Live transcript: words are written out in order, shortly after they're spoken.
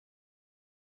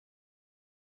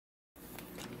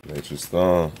Nature's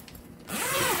thumb.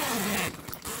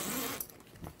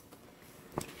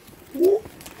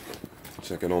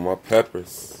 Checking on my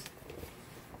peppers.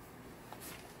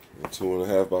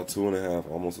 2.5 by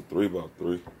 2.5, almost a 3 by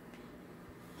 3.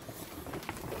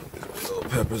 Little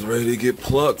peppers ready to get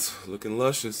plucked, looking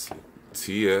luscious.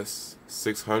 TS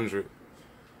 600.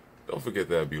 Don't forget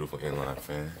that beautiful inline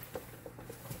fan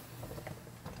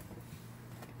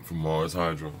from Mars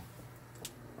Hydro.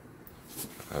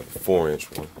 I have a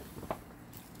 4-inch one,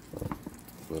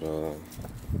 but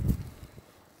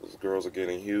those girls are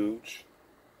getting huge.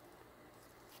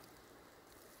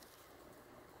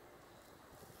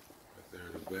 Right there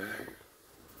in the back.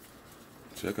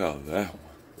 Check out that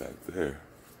one back there.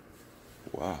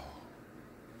 Wow.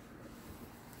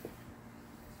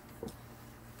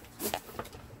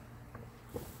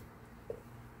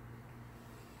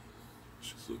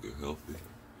 She's looking healthy.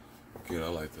 Again, I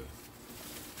like to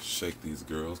shake these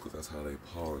girls because that's how they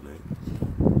pollinate.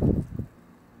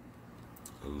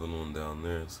 A little one down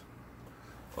there is,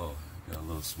 oh, got a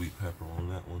little sweet pepper on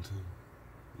that one too.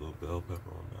 A little bell pepper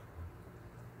on that one.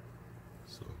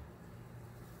 So,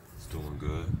 it's doing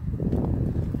good.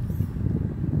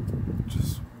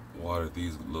 Just watered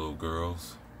these little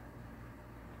girls.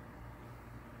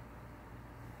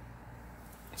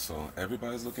 So,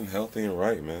 everybody's looking healthy and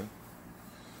right, man.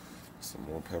 Some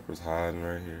more peppers hiding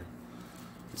right here.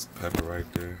 This pepper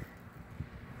right there.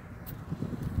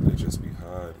 They just be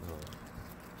hiding, huh?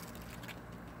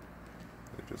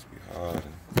 They just be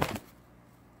hiding.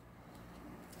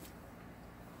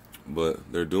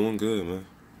 But they're doing good, man.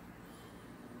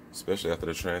 Especially after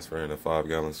the transfer in a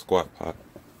 5-gallon squat pot.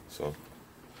 So,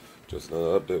 just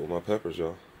another update with my peppers,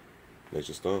 y'all.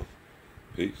 Nature's thumb.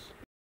 Peace.